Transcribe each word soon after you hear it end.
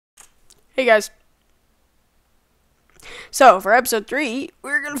Hey guys. So, for episode 3,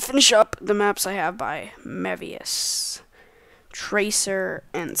 we're going to finish up the maps I have by Mevius, Tracer,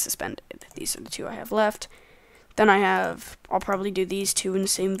 and Suspended. These are the two I have left. Then I'll probably do these two in the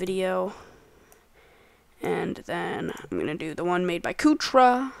same video. And then I'm going to do the one made by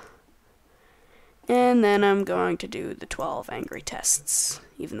Kutra. And then I'm going to do the 12 angry tests,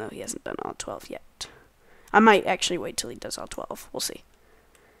 even though he hasn't done all 12 yet. I might actually wait till he does all 12. We'll see.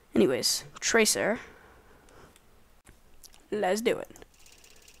 Anyways, Tracer. Let's do it.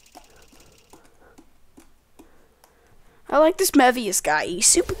 I like this Mevius guy. He's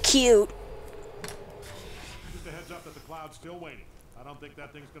super cute. Just a heads up that the cloud's still waiting. I don't think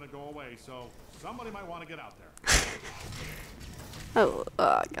that thing's gonna go away, so somebody might want to get out there. Oh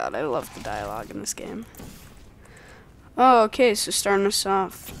god, I love the dialogue in this game. Oh, okay, so starting us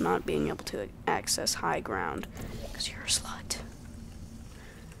off not being able to access high ground because you're a slut.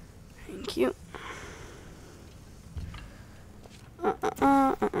 Thank you. That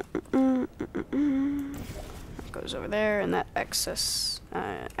goes over there, and that access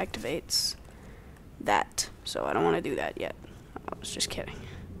activates that. So I don't want to do that yet. I was just kidding.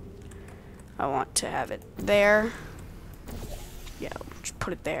 I want to have it there. Yeah, just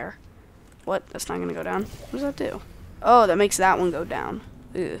put it there. What? That's not gonna go down? What does that do? Oh, that makes that one go down.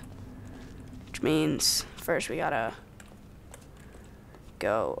 Ugh. Which means first we gotta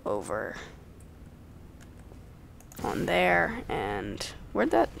go over on there, and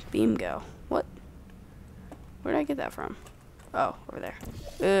where'd that beam go? What? Where'd I get that from? Oh, over there.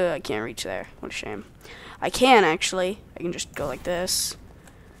 Ugh, I can't reach there. What a shame. I can actually. I can just go like this.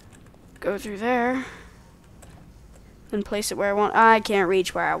 Go through there. Then place it where I want. I can't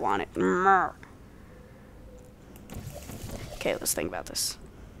reach where I want it. Okay, let's think about this.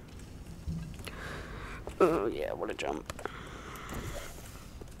 Oh yeah, what a jump.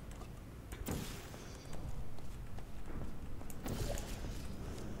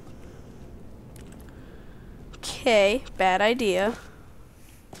 Okay, bad idea.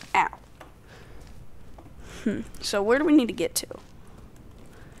 Ow. So where do we need to get to?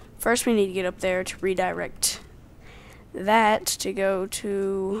 First we need to get up there to redirect that to go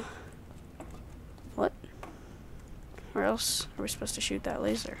to... What? Where else are we supposed to shoot that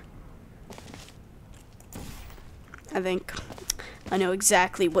laser? I think I know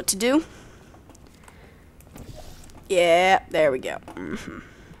exactly what to do. Yeah, there we go.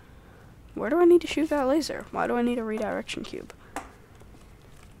 Where do I need to shoot that laser? Why do I need a redirection cube?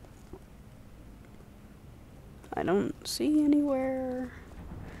 I don't see anywhere.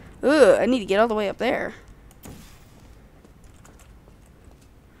 Ugh, I need to get all the way up there.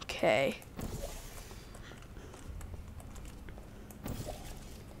 Okay.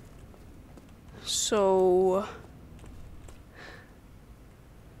 So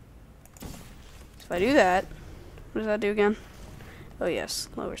if I do that, what does that do again? Oh yes,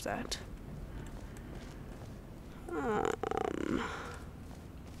 lowers that.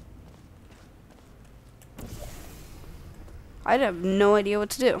 I'd have no idea what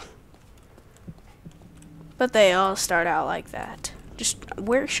to do. But they all start out like that. Just,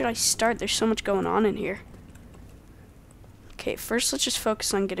 where should I start? There's so much going on in here. Okay, first let's just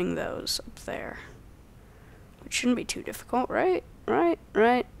focus on getting those up there. Which shouldn't be too difficult, right? Right.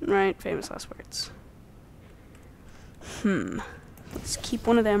 Famous last words. Let's keep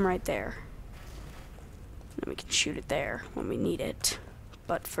one of them right there. And we can shoot it there when we need it.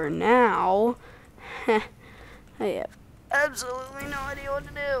 But for now, I have absolutely no idea what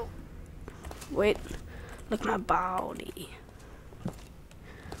to do. Wait, look at my body. I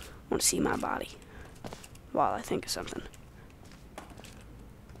want to see my body while I think of something.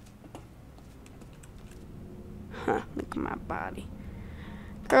 Look at my body.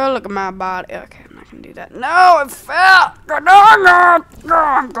 Girl, look at my body. Okay, I'm not gonna do that. No, I fell! No,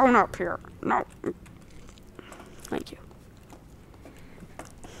 I'm going up here. No. Thank you.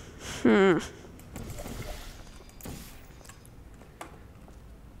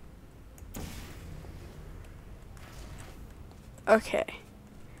 Okay.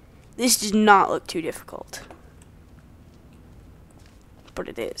 This does not look too difficult. But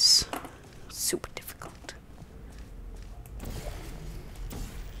it is. Super difficult.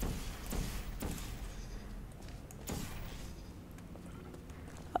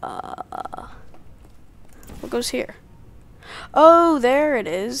 What goes here? Oh, there it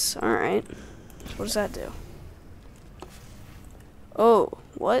is. Alright. What does that do? Oh,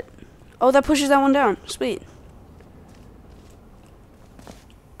 what? Oh, that pushes that one down. Sweet.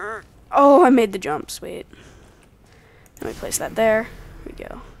 Oh, I made the jump. Sweet. Let me place that there. Here we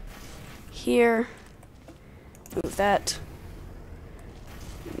go. Here. Move that.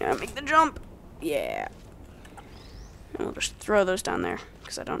 Gotta make the jump. Yeah. And we'll just throw those down there,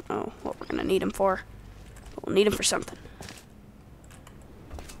 because I don't know what we're gonna need them for. But we'll need them for something.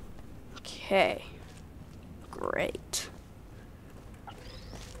 Okay. Great.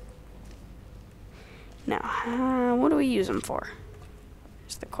 Now, what do we use them for?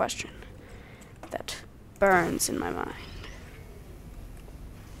 Is the question that burns in my mind.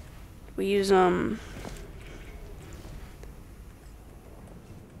 We use them...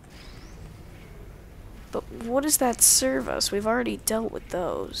 But what does that serve us? We've already dealt with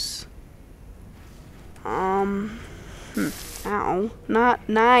those. Ow. Not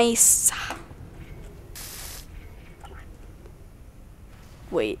nice.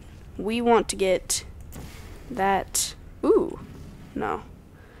 Wait. We want to get that... Ooh. No.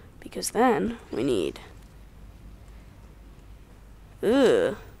 Because then we need...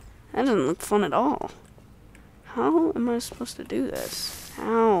 Ugh. That doesn't look fun at all. How am I supposed to do this?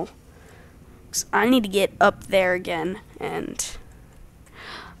 How? I need to get up there again, and...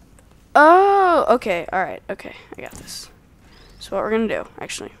 Oh, okay, alright, okay, I got this. So what we're gonna do,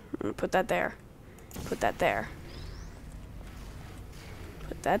 actually, we're gonna put that there. Put that there.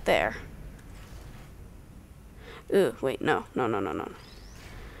 Put that there. Ooh, wait, no.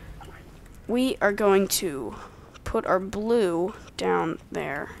 We are going to put our blue down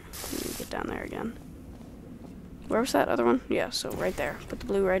there. Let me get down there again. Where was that other one? Yeah, so right there. Put the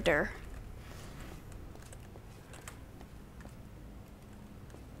blue right there.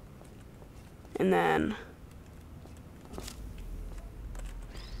 And then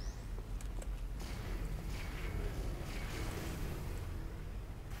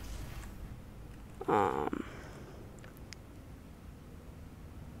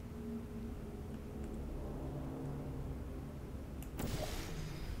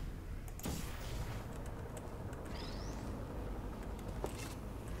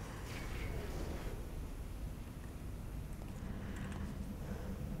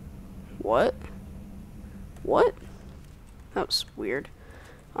what? What? That was weird.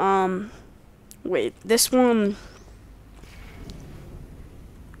 Wait, this one...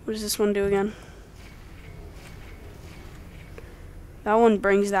 What does this one do again? That one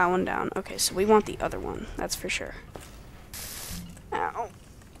brings that one down. Okay, so we want the other one. That's for sure. Ow.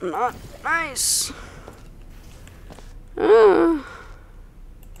 Not nice.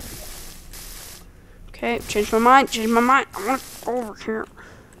 Okay, change my mind. I want to go over here.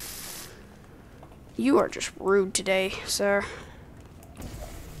 You are just rude today, sir.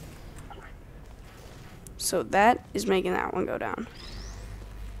 So that is making that one go down.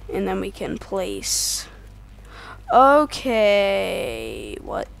 And then we can place... Okay...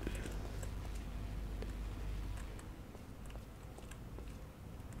 What?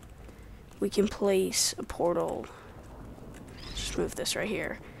 We can place a portal. Just move this right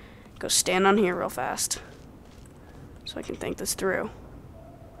here. Go stand on here real fast. So I can think this through.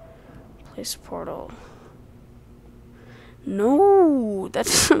 Place a portal. No, that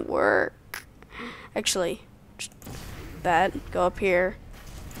doesn't work. Actually, that, go up here.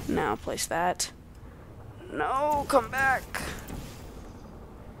 Now place that. No, come back.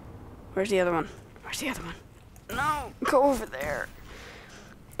 Where's the other one? Where's the other one? No, go over there.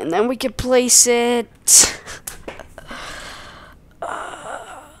 And then we can place it.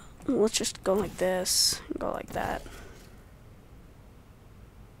 Let's just go like this. Go like that.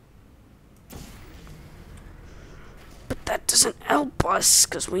 But that doesn't help us,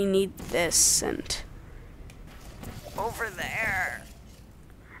 because we need this and over there.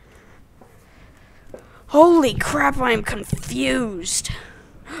 Holy crap, I'm confused.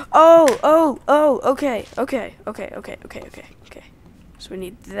 Okay. So we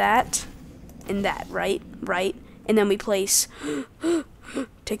need that and that, right? Right? And then we place...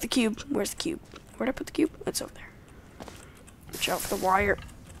 Take the cube. Where's the cube? Where'd I put the cube? It's over there. Watch out for the wire.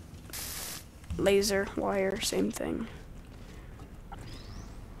 Laser, wire, same thing.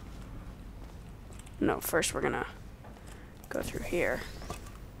 No, first we're gonna go through here.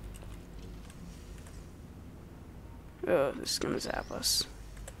 Oh, this is gonna zap us.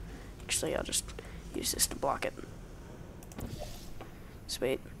 Actually, I'll just use this to block it.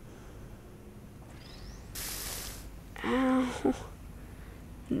 Sweet. Ow.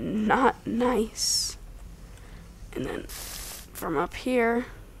 Not nice. And then from up here,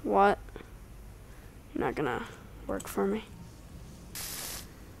 what? You're not gonna work for me.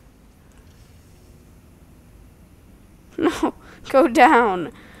 No, go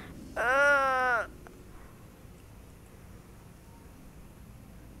down.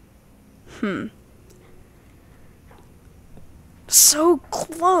 So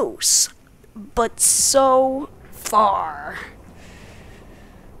close, but so far.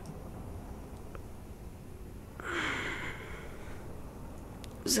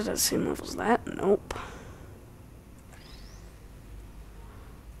 Is it at the same level as that? Nope.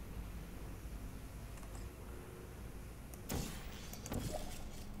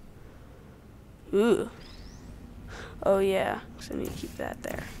 Ooh. Oh yeah, so I need to keep that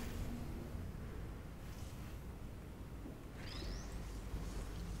there.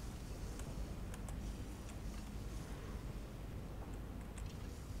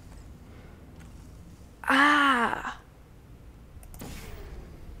 Ah!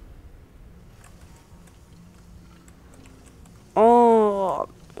 Oh,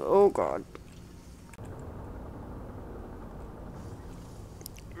 oh God.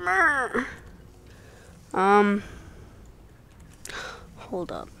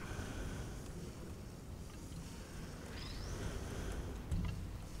 Hold up.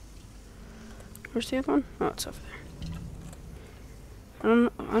 Where's the other one? Oh, it's over there.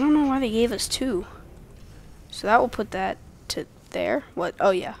 I don't know why they gave us two. So that will put that to there. What?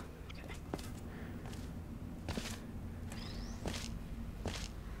 Oh yeah. Okay.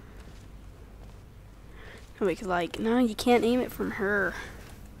 And we could like, no, you can't aim it from her.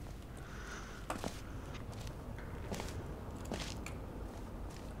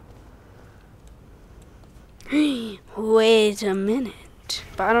 Wait a minute.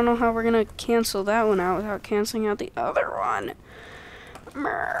 But I don't know how we're gonna cancel that one out without canceling out the other one.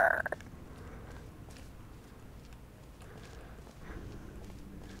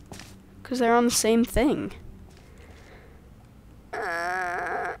 Because they're on the same thing.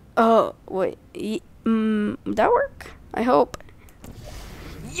 Oh, wait. Would that work? I hope.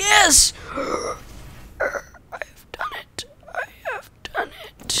 Yes! I have done it. I have done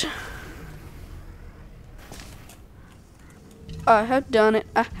it. I have done it.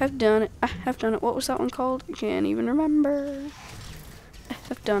 I have done it. I have done it. What was that one called? I can't even remember. I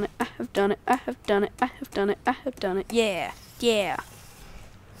have done it. I have done it. I have done it. I have done it. I have done it. Yeah. Yeah.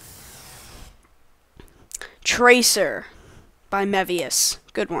 Tracer by Mevius.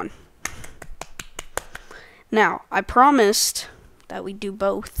 Good one. Now, I promised that we'd do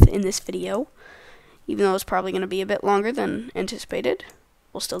both in this video. Even though it's probably going to be a bit longer than anticipated,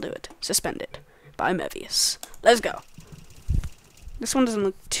 we'll still do it. Suspended by Mevius. Let's go. This one doesn't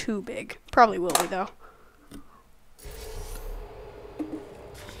look too big. Probably will be, though.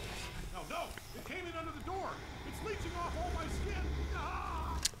 No, it came in under the door. It's leaching off all my skin.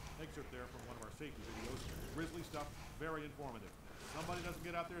 Ah! Excerpt there from one of our safety videos. Grisly stuff, very informative. If somebody doesn't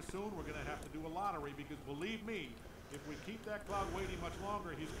get out there soon, we're going to have to do a lottery because believe me, if we keep that cloud waiting much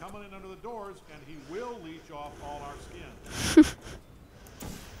longer, he's coming in under the doors and he will leach off all our skin.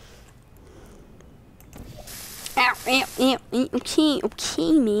 Okay,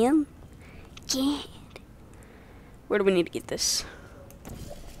 man. God. Where do we need to get this?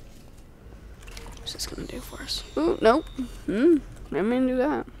 What's this gonna do for us? Ooh, nope. Didn't mean to do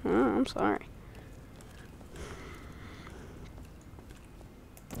that. Oh, I'm sorry.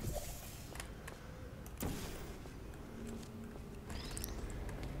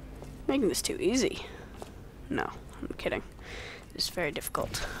 Making this too easy. No, I'm kidding. It's very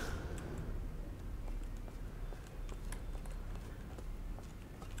difficult.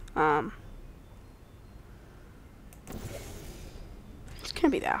 This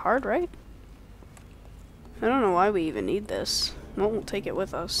can't be that hard, right? I don't know why we even need this. Well, we'll take it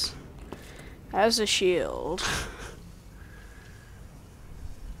with us. As a shield.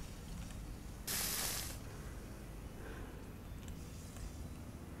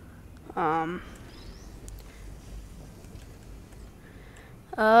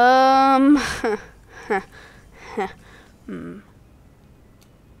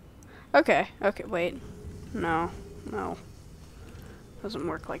 Okay, wait. No. Doesn't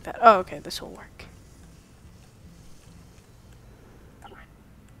work like that. Oh, okay, this will work.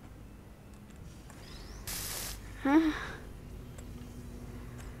 Huh?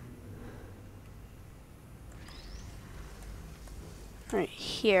 Right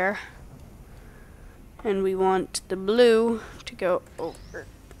here. And we want the blue to go over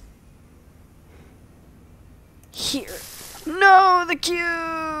here. No, the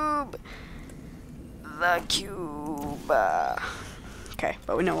cube! The cube. Okay,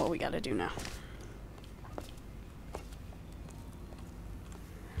 but we know what we gotta do now.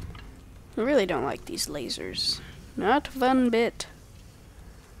 I really don't like these lasers. Not one bit.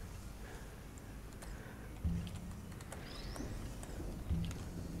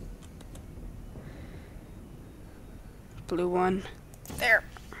 Blue one. There.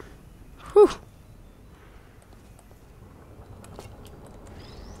 Whew.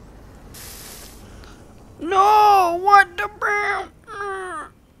 No! What the brown?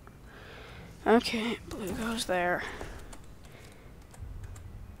 Okay, blue goes there.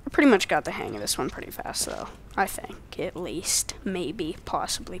 pretty much got the hang of this one pretty fast, though. I think, at least. Maybe,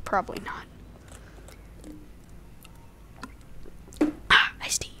 possibly, probably not. Ah,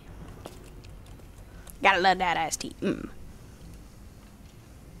 iced tea. Gotta love that iced tea.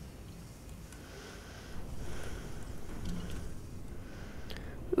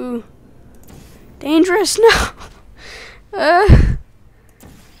 Ooh. Dangerous? No.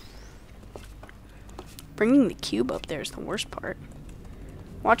 Bringing the cube up there is the worst part.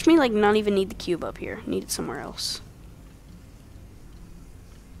 Watch me, like, not even need the cube up here. Need it somewhere else.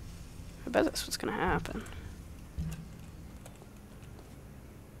 I bet that's what's gonna happen.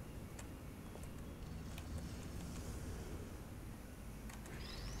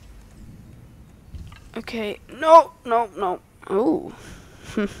 Okay. No, no, no. Oh.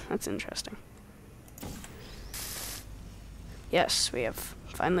 That's interesting. Yes, we have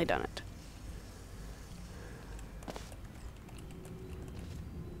finally done it.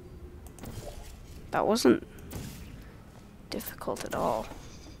 That wasn't difficult at all.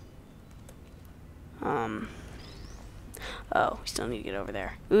 Oh, we still need to get over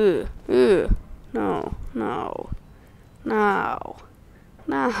there. No, no, no,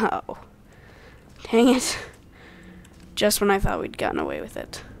 no. Dang it. Just when I thought we'd gotten away with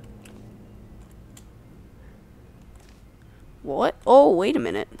it. What? Oh, wait a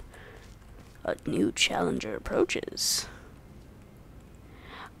minute. A new challenger approaches.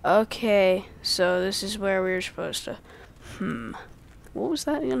 Okay, so this is where we were supposed to... What was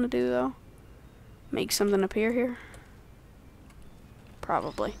that gonna do, though? Make something appear here?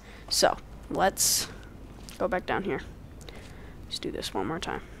 Probably. So, let's go back down here. Let's do this one more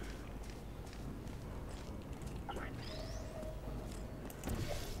time.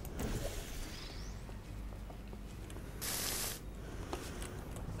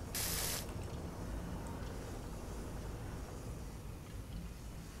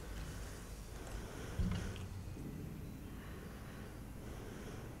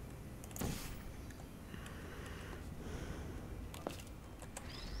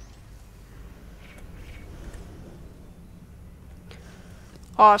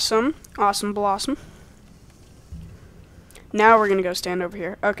 Awesome. Awesome blossom. Now we're gonna go stand over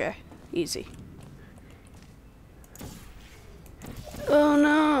here. Okay. Easy. Oh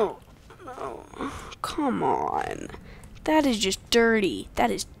no. No. Come on. That is just dirty. That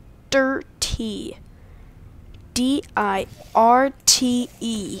is dirty. D-I-R-T-E.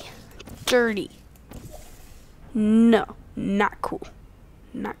 Dirty. No. Not cool.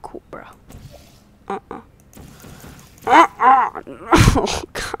 Not cool, bro. No. God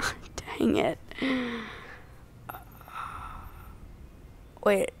dang it.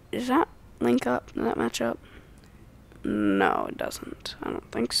 Wait, does that link up? Does that match up? No, it doesn't. I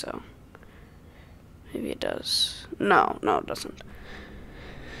don't think so. Maybe it does. No, it doesn't.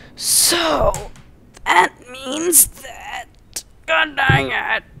 So, that means that... God dang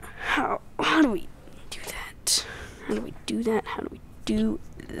it. How do we do that? How do we do that? How do we do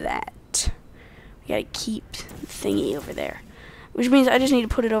that? We gotta keep the thingy over there. Which means I just need to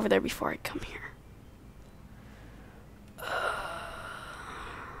put it over there before I come here.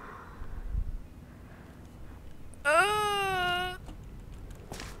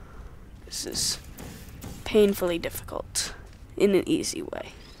 This is painfully difficult in an easy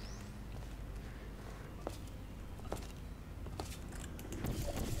way.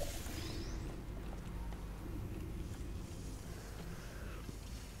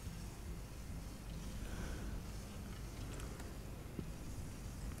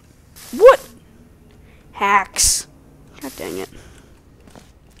 What? Hacks. God dang it.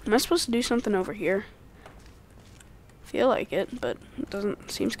 Am I supposed to do something over here? Feel like it, but it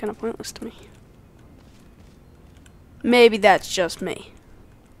doesn't. Seems kind of pointless to me. Maybe that's just me.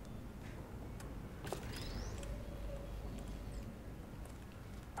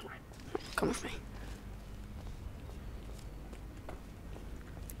 Come with me.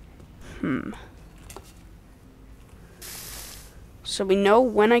 So we know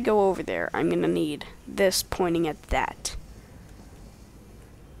when I go over there, I'm gonna need this pointing at that.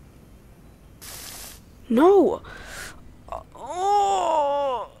 No!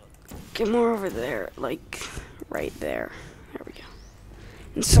 Oh! Get more over there, like right there. There we go.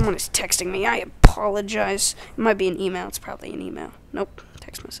 And someone is texting me. I apologize. It might be an email. It's probably an email. Nope,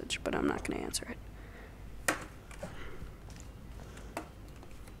 text message, but I'm not gonna answer it.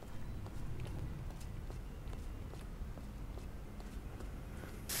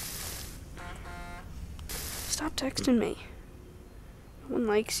 Stop texting me. No one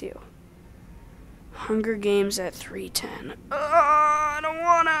likes you. Hunger Games at 3:10. I don't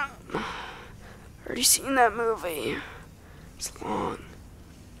wanna. Already seen that movie. It's long.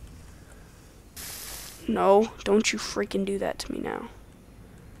 No, don't you freaking do that to me now.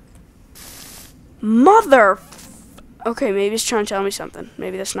 Mother! Okay, maybe it's trying to tell me something.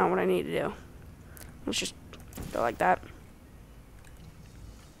 Maybe that's not what I need to do. Let's just go like that.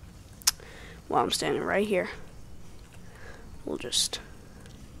 While I'm standing right here. We'll just...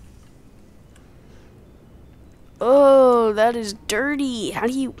 Oh, that is dirty. How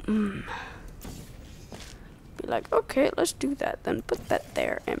do you... Be like, okay, let's do that. Then put that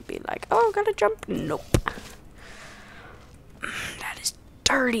there and be like, oh, gotta jump. Nope. That is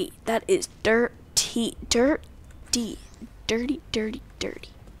dirty. That is dirty. Dirty. Dirty, dirty, dirty.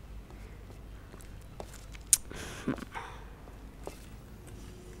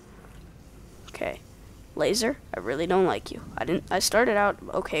 Okay. Laser, I really don't like you. I started out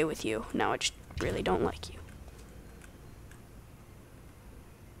okay with you. Now I just really don't like you.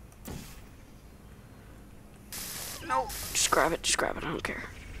 No, just grab it, I don't care.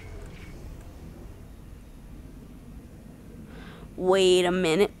 Wait a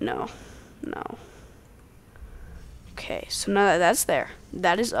minute, no. Okay, so now that that's there,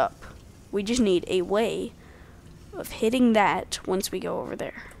 that is up. We just need a way of hitting that once we go over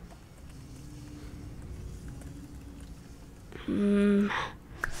there. Come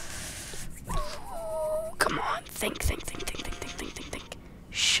on, think.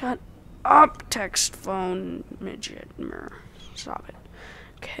 Shut up, text phone midget. Stop it.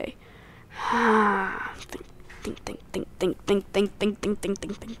 Okay.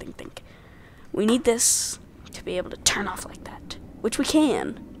 Think. We need this to be able to turn off like that, which we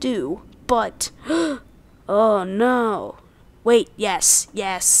can do, but oh no. Wait, yes. Put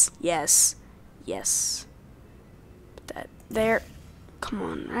that there. Come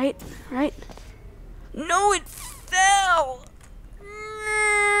on, right? No, it fell.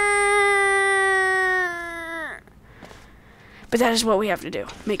 But that is what we have to do.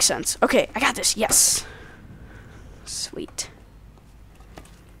 Makes sense. Okay, I got this. Yes. Sweet.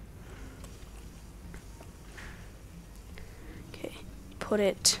 Okay, put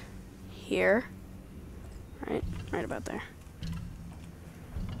it here. Right about there.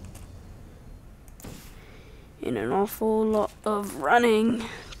 And an awful lot of running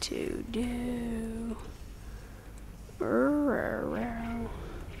to do.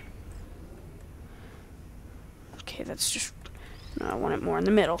 Okay, that's just... No, I want it more in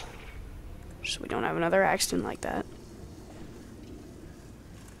the middle, so we don't have another accident like that.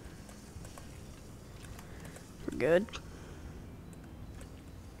 We're good.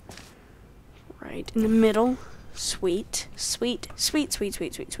 Right in the middle. Sweet.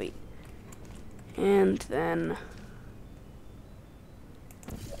 And then...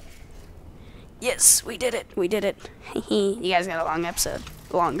 Yes, we did it. You guys got a long episode.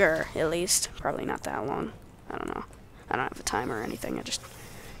 Longer, at least. Probably not that long. I don't know. I don't have a timer or anything. I just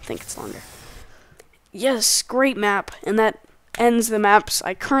think it's longer. Yes, great map. And that ends the maps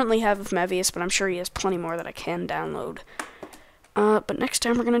I currently have of Mevius, but I'm sure he has plenty more that I can download. But next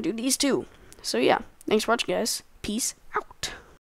time we're going to do these two. So yeah, thanks for watching, guys. Peace out.